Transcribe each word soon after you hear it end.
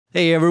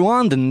Hey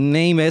everyone, the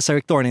name is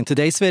Eric Thorne. In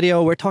today's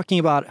video, we're talking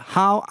about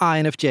how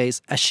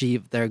INFJs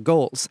achieve their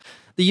goals.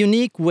 The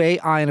unique way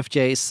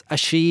INFJs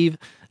achieve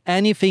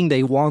anything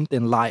they want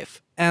in life.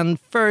 And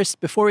first,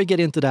 before we get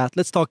into that,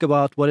 let's talk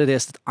about what it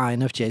is that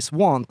INFJs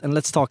want. And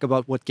let's talk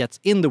about what gets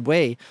in the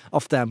way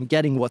of them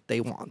getting what they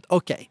want.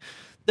 Okay.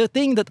 The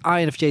thing that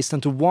INFJs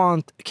tend to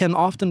want can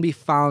often be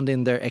found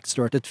in their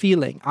extroverted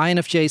feeling.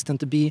 INFJs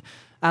tend to be,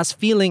 as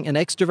feeling and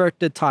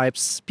extroverted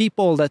types,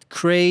 people that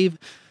crave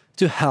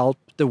to help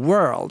the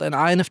world, and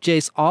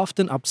INFJs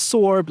often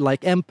absorb,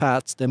 like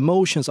empaths, the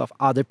emotions of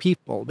other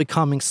people,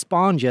 becoming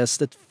sponges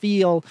that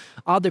feel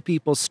other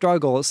people's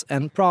struggles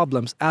and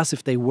problems as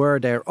if they were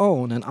their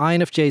own. And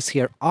INFJs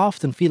here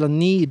often feel a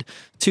need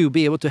to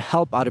be able to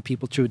help other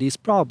people through these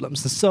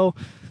problems. And so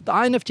the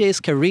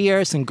INFJs'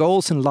 careers and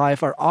goals in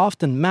life are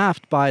often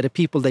mapped by the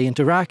people they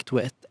interact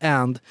with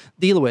and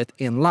deal with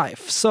in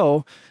life.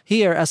 So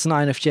here, as an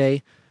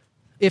INFJ,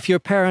 if your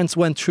parents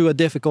went through a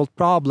difficult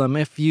problem,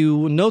 if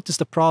you noticed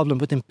a problem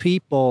within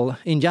people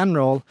in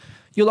general,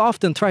 you'll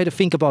often try to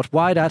think about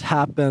why that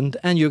happened,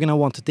 and you're going to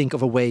want to think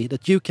of a way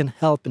that you can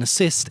help and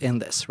assist in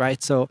this,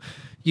 right? So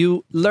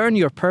you learn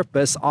your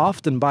purpose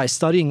often by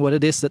studying what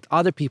it is that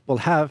other people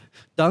have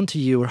done to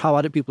you or how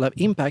other people have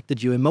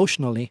impacted you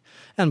emotionally,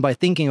 and by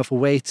thinking of a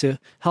way to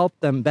help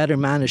them better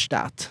manage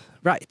that,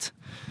 right?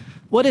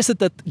 What is it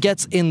that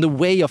gets in the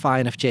way of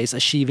INFJs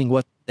achieving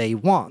what they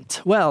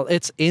want? Well,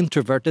 it's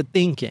introverted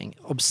thinking,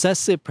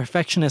 obsessive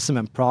perfectionism,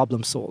 and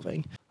problem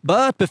solving.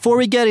 But before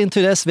we get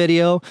into this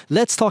video,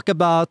 let's talk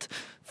about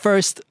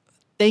first,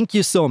 thank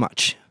you so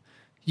much.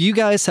 You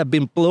guys have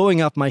been blowing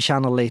up my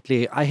channel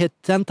lately. I hit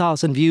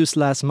 10,000 views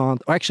last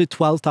month, or actually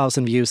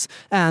 12,000 views.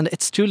 And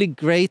it's truly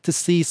great to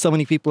see so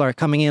many people are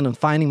coming in and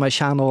finding my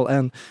channel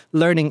and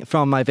learning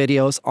from my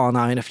videos on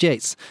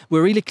INFJs.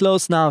 We're really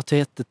close now to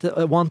hit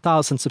the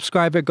 1,000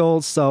 subscriber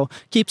goals. So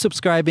keep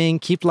subscribing,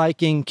 keep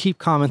liking, keep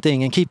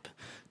commenting, and keep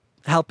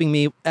helping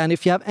me. And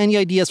if you have any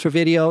ideas for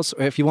videos,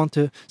 or if you want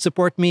to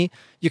support me,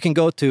 you can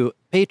go to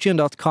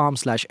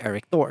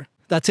patreon.com/ericthor.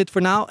 That's it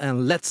for now,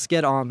 and let's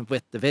get on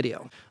with the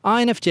video.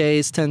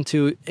 INFJs tend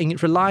to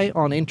rely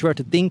on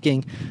introverted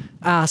thinking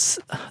as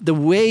the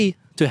way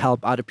to help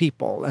other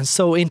people. And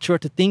so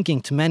introverted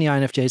thinking to many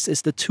INFJs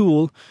is the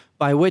tool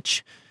by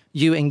which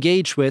you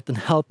engage with and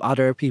help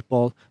other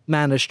people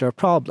manage their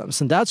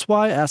problems. And that's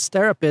why, as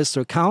therapists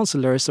or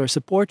counselors or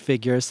support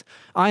figures,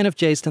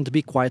 INFJs tend to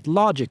be quite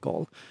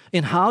logical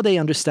in how they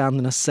understand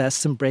and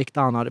assess and break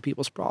down other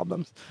people's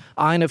problems.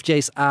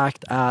 INFJs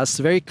act as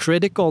very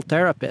critical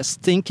therapists,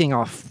 thinking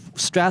of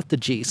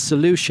strategies,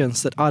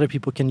 solutions that other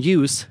people can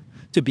use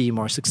to be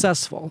more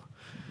successful.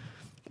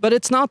 But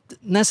it's not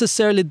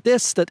necessarily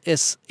this that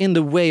is in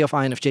the way of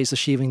INFJs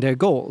achieving their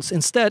goals.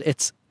 Instead,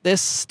 it's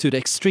this to the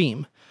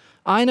extreme.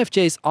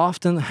 INFJs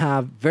often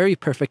have very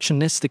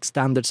perfectionistic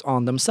standards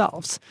on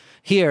themselves.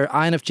 Here,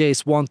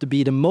 INFJs want to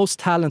be the most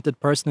talented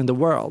person in the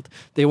world.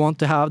 They want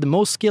to have the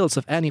most skills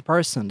of any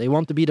person. They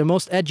want to be the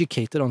most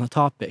educated on a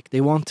topic. They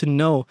want to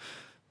know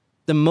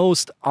the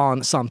most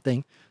on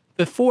something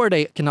before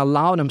they can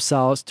allow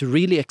themselves to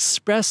really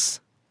express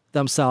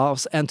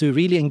themselves and to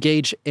really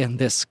engage in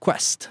this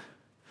quest.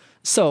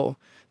 So,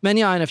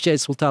 many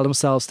INFJs will tell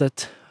themselves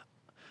that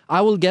I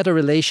will get a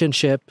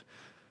relationship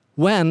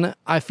when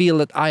I feel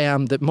that I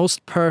am the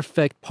most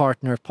perfect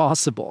partner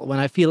possible, when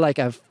I feel like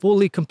I've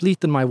fully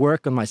completed my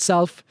work on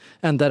myself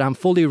and that I'm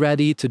fully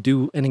ready to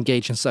do and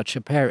engage in such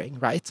a pairing,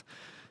 right?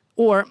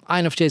 Or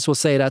INFJs will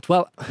say that,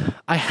 well,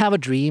 I have a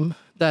dream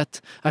that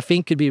I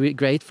think could be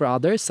great for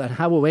others. I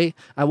have a way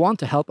I want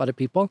to help other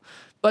people.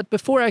 But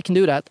before I can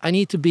do that, I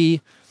need to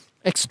be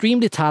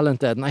extremely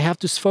talented, and I have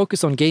to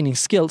focus on gaining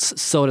skills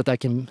so that I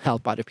can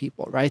help other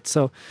people, right?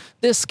 So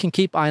this can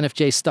keep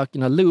INFJ stuck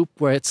in a loop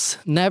where it's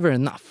never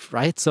enough,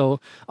 right?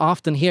 So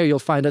often here you'll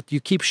find that you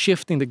keep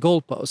shifting the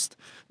goalpost.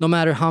 No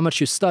matter how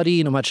much you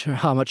study, no matter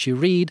how much you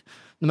read,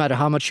 no matter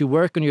how much you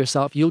work on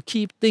yourself, you'll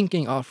keep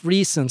thinking of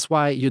reasons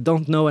why you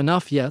don't know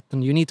enough yet,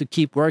 and you need to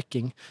keep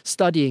working,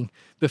 studying,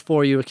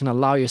 before you can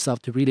allow yourself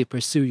to really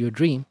pursue your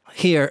dream.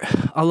 Here,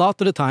 a lot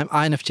of the time,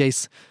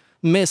 INFJs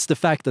miss the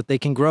fact that they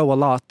can grow a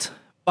lot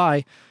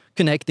by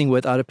connecting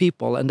with other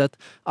people, and that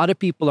other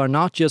people are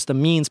not just a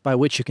means by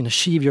which you can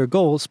achieve your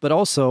goals, but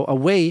also a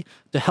way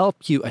to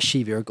help you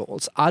achieve your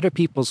goals. Other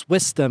people's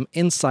wisdom,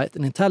 insight,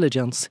 and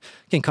intelligence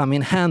can come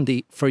in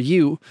handy for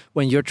you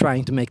when you're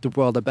trying to make the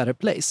world a better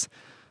place.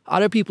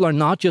 Other people are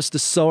not just the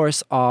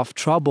source of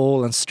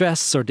trouble and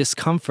stress or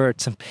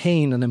discomforts and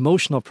pain and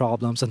emotional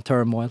problems and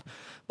turmoil,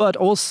 but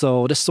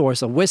also the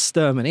source of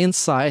wisdom and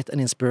insight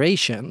and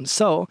inspiration.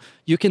 So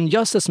you can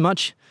just as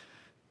much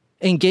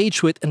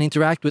engage with and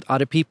interact with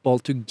other people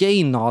to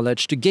gain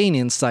knowledge, to gain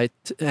insight,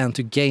 and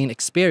to gain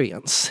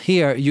experience.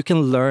 Here, you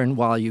can learn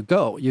while you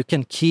go. You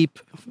can keep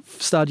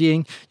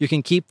studying, you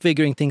can keep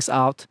figuring things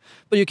out,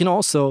 but you can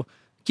also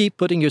keep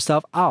putting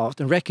yourself out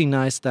and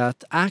recognize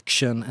that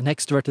action and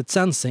extroverted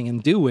sensing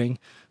and doing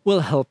will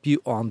help you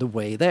on the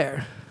way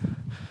there.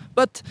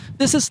 But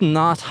this is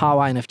not how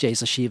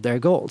INFJs achieve their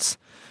goals.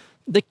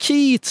 The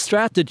key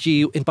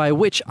strategy by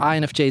which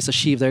INFJs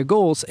achieve their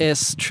goals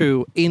is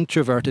through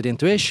introverted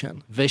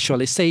intuition,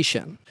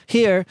 visualization.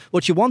 Here,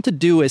 what you want to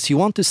do is you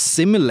want to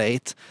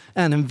simulate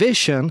and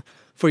envision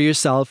for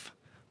yourself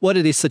what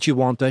it is that you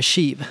want to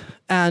achieve.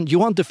 And you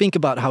want to think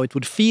about how it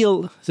would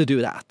feel to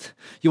do that.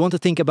 You want to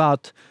think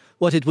about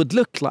what it would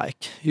look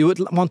like. You would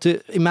want to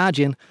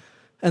imagine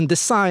and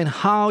design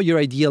how your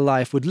ideal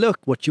life would look,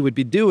 what you would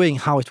be doing,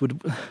 how it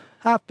would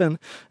happen,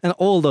 and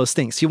all those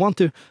things. You want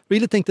to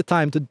really take the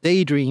time to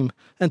daydream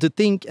and to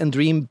think and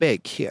dream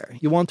big here.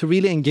 You want to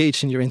really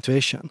engage in your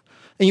intuition.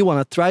 And you want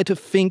to try to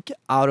think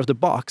out of the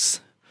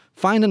box.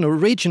 Find an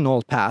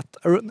original path,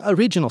 or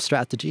original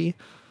strategy,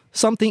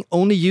 something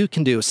only you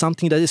can do,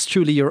 something that is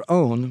truly your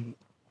own,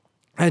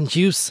 and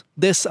use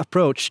this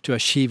approach to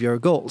achieve your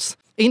goals.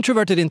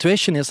 Introverted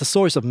intuition is a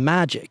source of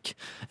magic,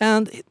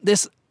 and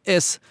this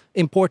is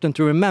important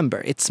to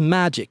remember. It's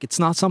magic. It's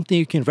not something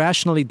you can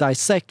rationally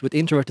dissect with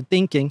introverted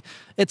thinking.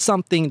 It's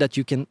something that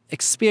you can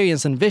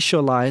experience and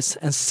visualize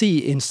and see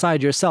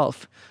inside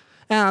yourself.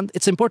 And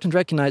it's important to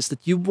recognize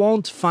that you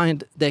won't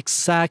find the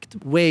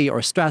exact way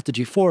or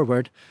strategy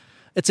forward.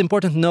 It's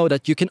important to know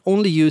that you can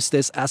only use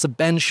this as a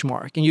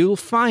benchmark, and you'll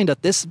find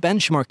that this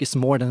benchmark is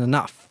more than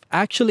enough.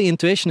 Actually,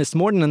 intuition is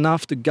more than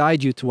enough to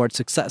guide you towards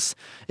success.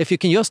 If you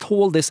can just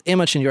hold this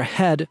image in your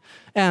head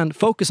and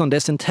focus on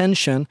this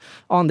intention,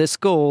 on this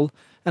goal,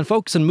 and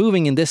focus on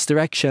moving in this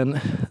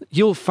direction,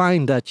 you'll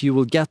find that you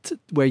will get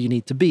where you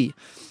need to be.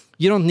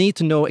 You don't need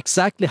to know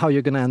exactly how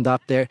you're going to end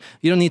up there.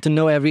 You don't need to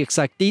know every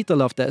exact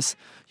detail of this.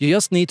 You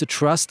just need to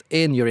trust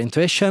in your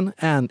intuition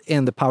and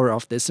in the power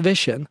of this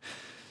vision.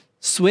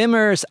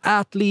 Swimmers,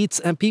 athletes,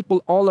 and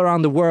people all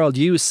around the world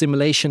use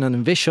simulation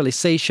and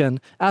visualization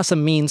as a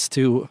means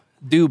to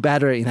do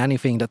better in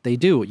anything that they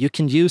do. You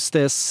can use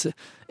this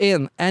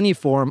in any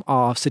form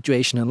of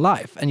situation in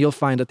life, and you'll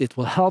find that it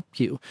will help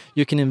you.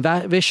 You can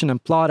envision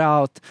and plot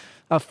out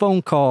a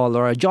phone call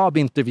or a job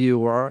interview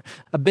or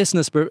a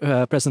business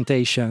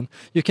presentation.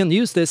 You can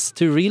use this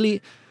to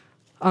really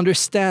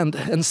understand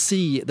and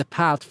see the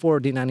path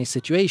forward in any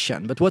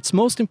situation. But what's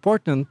most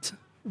important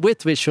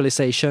with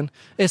visualization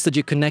is that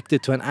you connect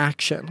it to an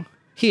action.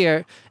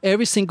 Here,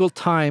 every single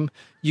time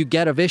you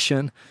get a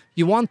vision,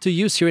 you want to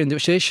use your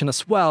intuition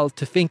as well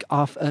to think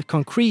of a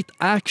concrete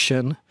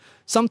action,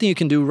 something you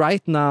can do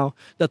right now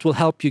that will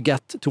help you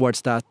get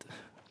towards that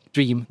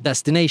dream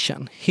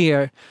destination.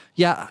 Here,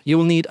 you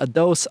will need a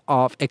dose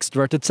of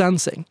extroverted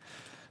sensing.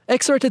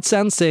 Extroverted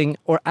sensing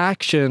or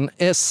action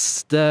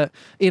is the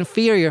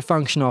inferior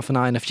function of an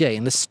INFJ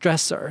and the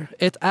stressor.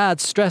 It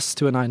adds stress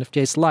to an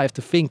INFJ's life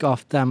to think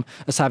of them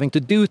as having to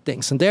do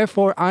things, and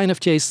therefore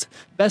INFJs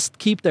best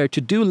keep their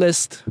to-do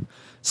list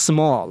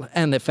small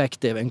and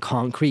effective and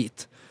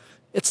concrete.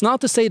 It's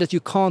not to say that you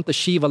can't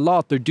achieve a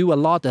lot or do a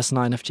lot as an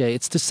INFJ.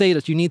 It's to say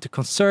that you need to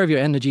conserve your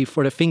energy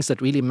for the things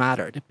that really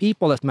matter, the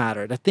people that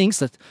matter, the things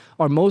that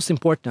are most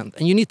important,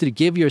 and you need to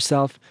give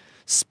yourself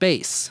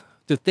space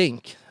to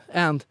think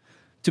and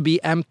to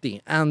be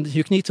empty. And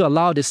you need to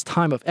allow this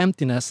time of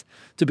emptiness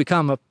to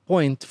become a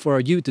point for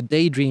you to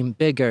daydream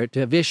bigger,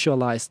 to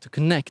visualize, to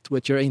connect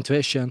with your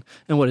intuition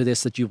and what it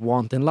is that you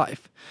want in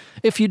life.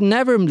 If you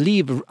never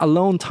leave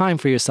alone time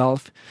for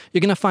yourself, you're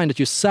going to find that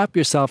you sap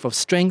yourself of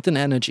strength and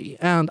energy.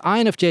 And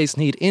INFJs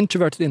need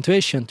introverted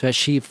intuition to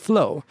achieve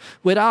flow.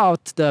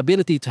 Without the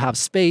ability to have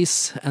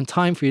space and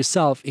time for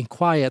yourself in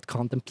quiet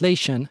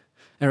contemplation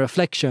and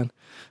reflection,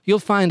 you'll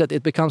find that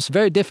it becomes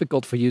very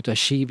difficult for you to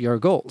achieve your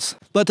goals.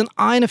 But an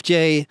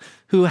INFJ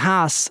who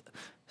has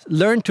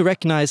learned to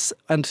recognize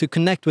and to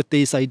connect with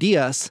these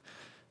ideas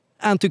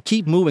and to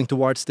keep moving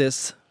towards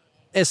this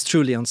is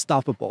truly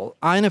unstoppable.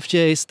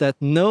 INFJs that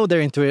know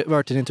their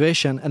introverted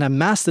intuition and have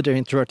mastered their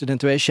introverted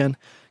intuition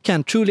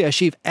can truly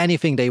achieve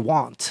anything they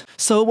want.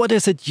 So what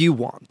is it you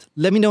want?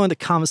 Let me know in the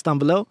comments down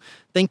below.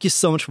 Thank you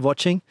so much for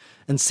watching,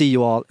 and see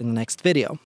you all in the next video.